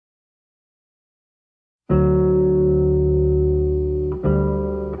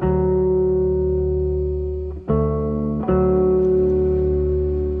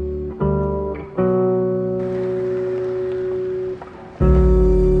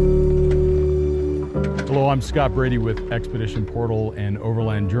Hello, I'm Scott Brady with Expedition Portal and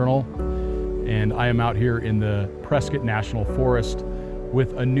Overland Journal, and I am out here in the Prescott National Forest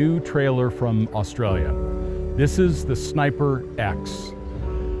with a new trailer from Australia. This is the Sniper X.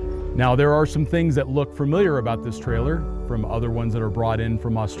 Now, there are some things that look familiar about this trailer from other ones that are brought in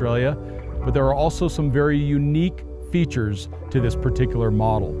from Australia, but there are also some very unique features to this particular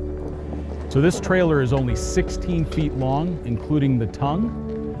model. So this trailer is only 16 feet long, including the tongue,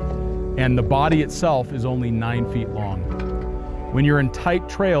 and the body itself is only 9 feet long. When you're in tight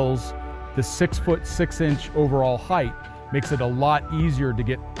trails, the 6'6" overall height makes it a lot easier to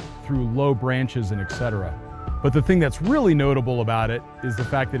get through low branches and etc. But the thing that's really notable about it is the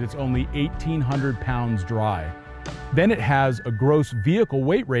fact that it's only 1,800 pounds dry. Then it has a gross vehicle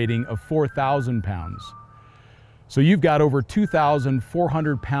weight rating of 4,000 pounds. So you've got over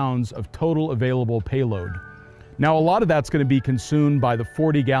 2,400 pounds of total available payload. Now, a lot of that's going to be consumed by the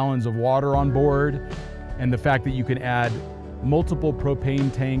 40 gallons of water on board and the fact that you can add multiple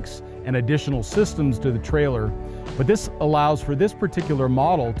propane tanks and additional systems to the trailer. But this allows for this particular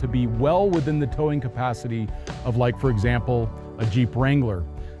model to be well within the towing capacity of, like, for example, a Jeep Wrangler.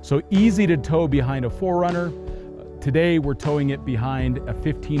 So easy to tow behind a 4Runner. Today, we're towing it behind a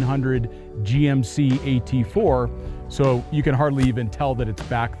 1500 GMC AT4, so you can hardly even tell that it's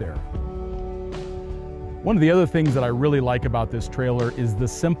back there. One of the other things that I really like about this trailer is the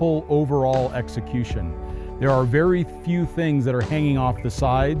simple overall execution. There are very few things that are hanging off the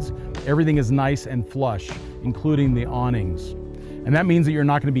sides. Everything is nice and flush, including the awnings. And that means that you're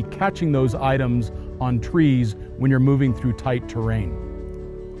not going to be catching those items on trees when you're moving through tight terrain.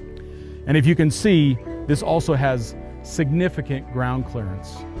 And if you can see, this also has significant ground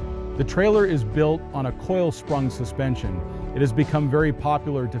clearance. The trailer is built on a coil-sprung suspension. It has become very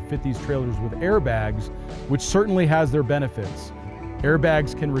popular to fit these trailers with airbags, which certainly has their benefits.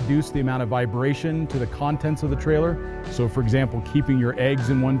 Airbags can reduce the amount of vibration to the contents of the trailer. So, for example, keeping your eggs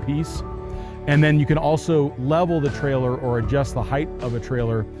in one piece. And then you can also level the trailer or adjust the height of a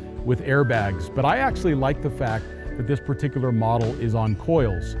trailer with airbags. But I actually like the fact that this particular model is on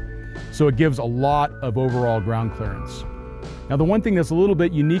coils. So it gives a lot of overall ground clearance. Now, the one thing that's a little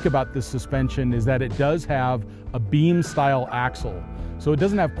bit unique about this suspension is that it does have a beam style axle. So it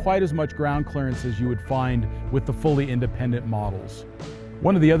doesn't have quite as much ground clearance as you would find with the fully independent models.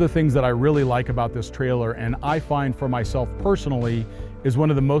 One of the other things that I really like about this trailer, and I find for myself personally, is one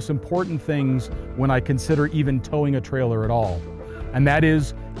of the most important things when I consider even towing a trailer at all. And that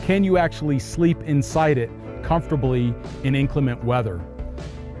is, can you actually sleep inside it comfortably in inclement weather?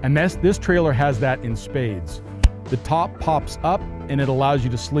 And this trailer has that in spades. The top pops up and it allows you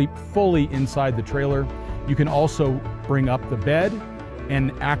to sleep fully inside the trailer. You can also bring up the bed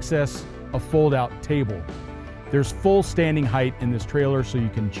and access a fold-out table. There's full standing height in this trailer, so you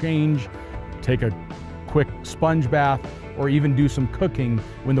can change, take a quick sponge bath, or even do some cooking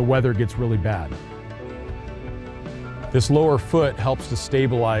when the weather gets really bad. This lower foot helps to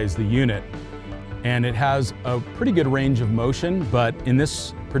stabilize the unit, and it has a pretty good range of motion, but in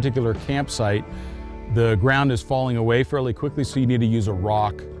this particular campsite, the ground is falling away fairly quickly, so you need to use a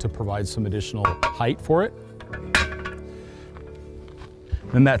rock to provide some additional height for it.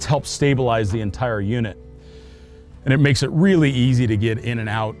 And that's helped stabilize the entire unit. And it makes it really easy to get in and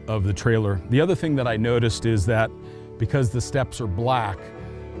out of the trailer. The other thing that I noticed is that because the steps are black,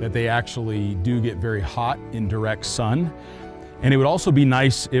 that they actually do get very hot in direct sun. And it would also be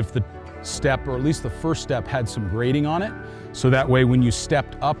nice if the step, or at least the first step, had some grading on it. So that way when you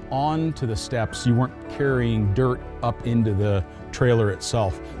stepped up onto the steps, you weren't carrying dirt up into the trailer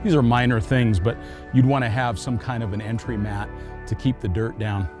itself. These are minor things, but you'd want to have some kind of an entry mat to keep the dirt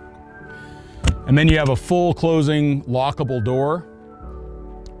down. And then you have a full closing lockable door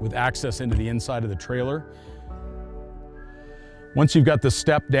with access into the inside of the trailer. Once you've got the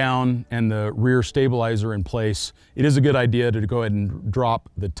step down and the rear stabilizer in place, it is a good idea to go ahead and drop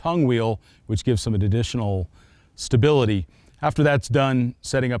the tongue wheel, which gives some additional stability. After that's done,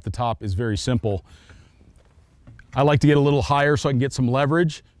 setting up the top is very simple. I like to get a little higher so I can get some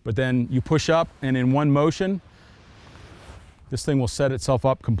leverage, but then you push up and in one motion, this thing will set itself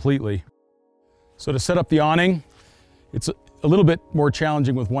up completely. So to set up the awning, it's a little bit more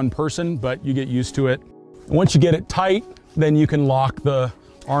challenging with one person, but you get used to it. Once you get it tight, then you can lock the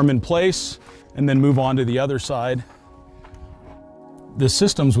arm in place and then move on to the other side. The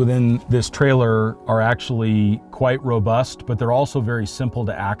systems within this trailer are actually quite robust, but they're also very simple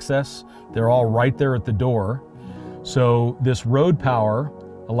to access. They're all right there at the door. So this road power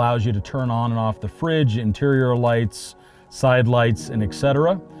allows you to turn on and off the fridge, interior lights, side lights, and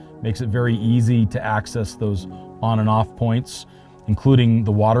etc. Makes it very easy to access those on and off points, including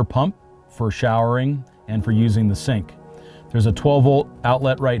the water pump for showering and for using the sink. There's a 12-volt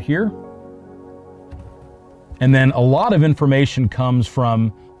outlet right here. And then a lot of information comes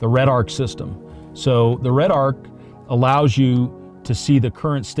from the red arc system. So the red arc allows you to see the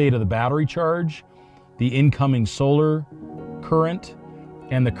current state of the battery charge, the incoming solar current,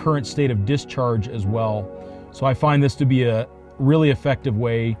 and the current state of discharge as well. So I find this to be a really effective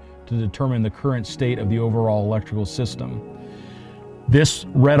way to determine the current state of the overall electrical system. This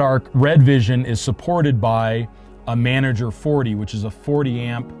red arc red vision is supported by a Manager 40, which is a 40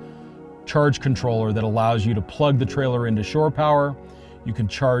 amp charge controller that allows you to plug the trailer into shore power. You can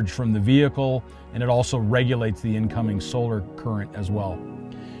charge from the vehicle, and it also regulates the incoming solar current as well.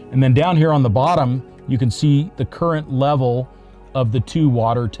 And then down here on the bottom, you can see the current level of the 2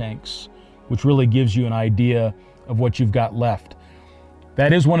 water tanks, which really gives you an idea of what you've got left.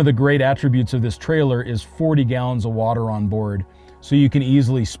 That is one of the great attributes of this trailer, is 40 gallons of water on board. So you can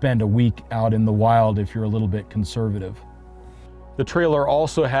easily spend a week out in the wild if you're a little bit conservative. The trailer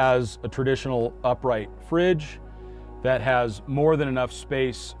also has a traditional upright fridge that has more than enough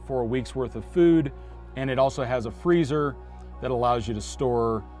space for a week's worth of food, and it also has a freezer that allows you to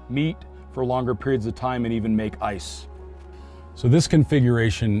store meat for longer periods of time and even make ice. So this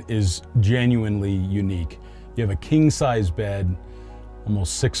configuration is genuinely unique. You have a king-size bed,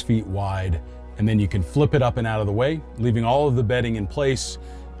 almost 6 feet wide, and then you can flip it up and out of the way, leaving all of the bedding in place,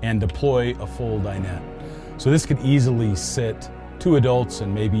 and deploy a full dinette. So this could easily sit 2 adults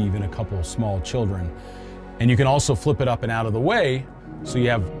and maybe even a couple small children. And you can also flip it up and out of the way, so you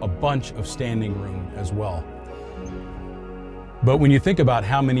have a bunch of standing room as well. But when you think about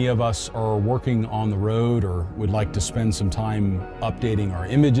how many of us are working on the road or would like to spend some time updating our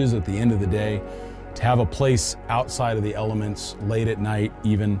images at the end of the day, to have a place outside of the elements late at night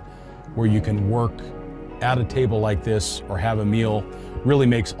even, where you can work at a table like this or have a meal, really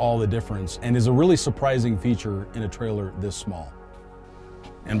makes all the difference, and is a really surprising feature in a trailer this small.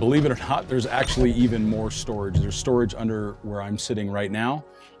 And believe it or not, there's actually even more storage. There's storage under where I'm sitting right now,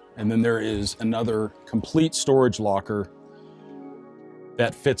 and then there is another complete storage locker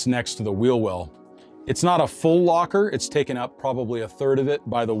that fits next to the wheel well. It's not a full locker, it's taken up probably 1/3 of it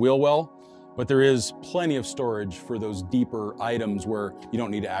by the wheel well, but there is plenty of storage for those deeper items where you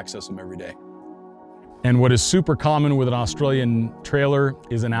don't need to access them every day. And what is super common with an Australian trailer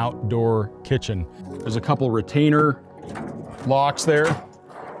is an outdoor kitchen. There's a couple retainer locks there,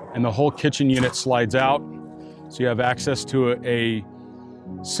 and the whole kitchen unit slides out. So you have access to a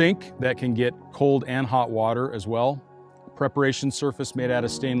sink that can get cold and hot water as well. Preparation surface made out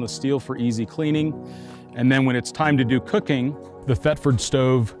of stainless steel for easy cleaning. And then when it's time to do cooking, the Thetford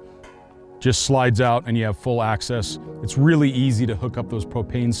stove just slides out and you have full access. It's really easy to hook up those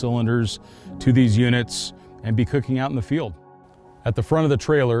propane cylinders to these units and be cooking out in the field. At the front of the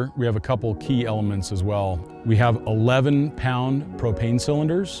trailer, we have a couple key elements as well. We have 11-pound propane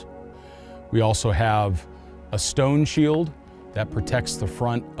cylinders. We also have a stone shield that protects the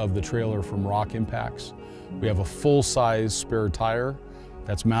front of the trailer from rock impacts. We have a full-size spare tire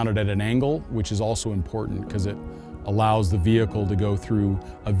that's mounted at an angle, which is also important because it allows the vehicle to go through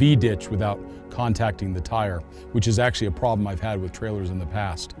a V-ditch without contacting the tire, which is actually a problem I've had with trailers in the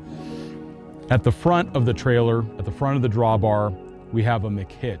past. At the front of the trailer, at the front of the drawbar, we have a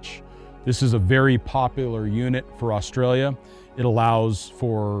McHitch. This is a very popular unit for Australia. It allows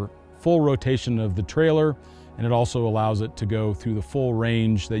for full rotation of the trailer, and it also allows it to go through the full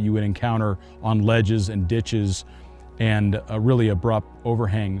range that you would encounter on ledges and ditches and really abrupt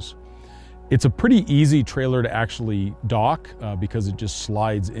overhangs. It's a pretty easy trailer to actually dock because it just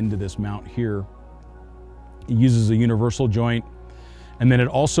slides into this mount here. It uses a universal joint, and then it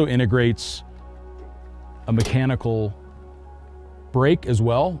also integrates a mechanical brake as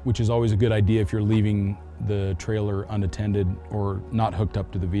well, which is always a good idea if you're leaving the trailer unattended or not hooked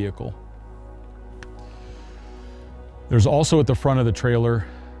up to the vehicle. There's also at the front of the trailer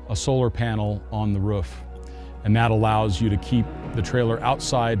a solar panel on the roof, and that allows you to keep the trailer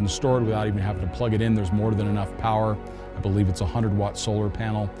outside and stored without even having to plug it in. There's more than enough power. I believe it's a 100-watt solar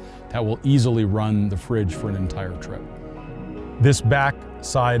panel that will easily run the fridge for an entire trip. This back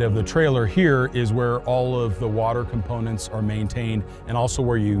side of the trailer here is where all of the water components are maintained, and also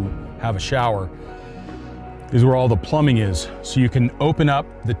where you have a shower. This is where all the plumbing is. So you can open up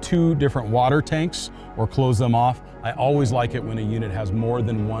the 2 different water tanks or close them off. I always like it when a unit has more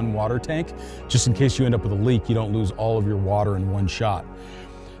than 1 water tank, just in case you end up with a leak, you don't lose all of your water in one shot.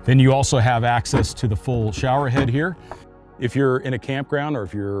 Then you also have access to the full shower head here. If you're in a campground or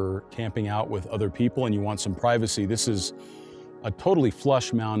if you're camping out with other people and you want some privacy, this is a totally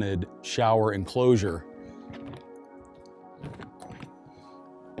flush mounted shower enclosure.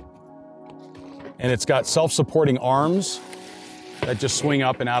 And it's got self-supporting arms that just swing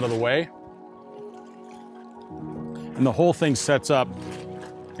up and out of the way. And the whole thing sets up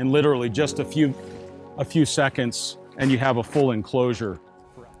in literally just a few seconds, and you have a full enclosure.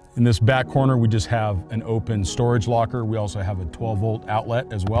 In this back corner, we just have an open storage locker. We also have a 12-volt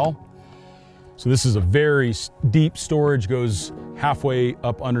outlet as well. So this is a very deep storage, goes halfway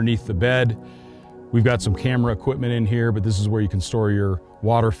up underneath the bed. We've got some camera equipment in here, but this is where you can store your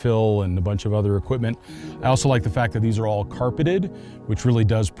water fill and a bunch of other equipment. I also like the fact that these are all carpeted, which really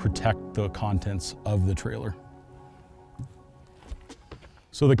does protect the contents of the trailer.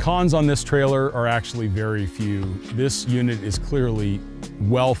 So the cons on this trailer are actually very few. This unit is clearly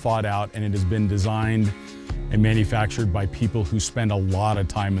well thought out, and it has been designed and manufactured by people who spend a lot of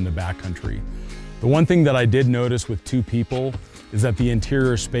time in the backcountry. The one thing that I did notice with 2 people is that the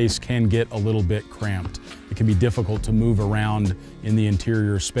interior space can get a little bit cramped. It can be difficult to move around in the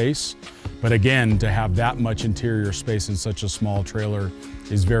interior space. But again, to have that much interior space in such a small trailer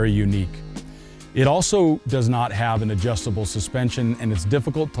is very unique. It also does not have an adjustable suspension, and it's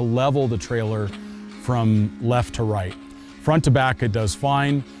difficult to level the trailer from left to right. Front to back, it does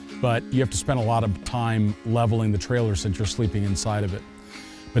fine, but you have to spend a lot of time leveling the trailer since you're sleeping inside of it.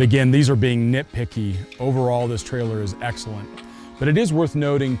 But again, these are being nitpicky. Overall, this trailer is excellent. But it is worth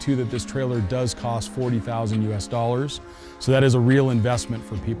noting too that this trailer does cost $40,000 US. So that is a real investment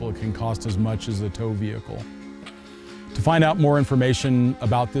for people. It can cost as much as a tow vehicle. To find out more information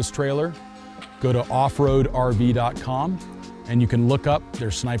about this trailer, go to offroadrv.com and you can look up their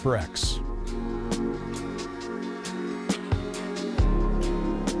Sniper X.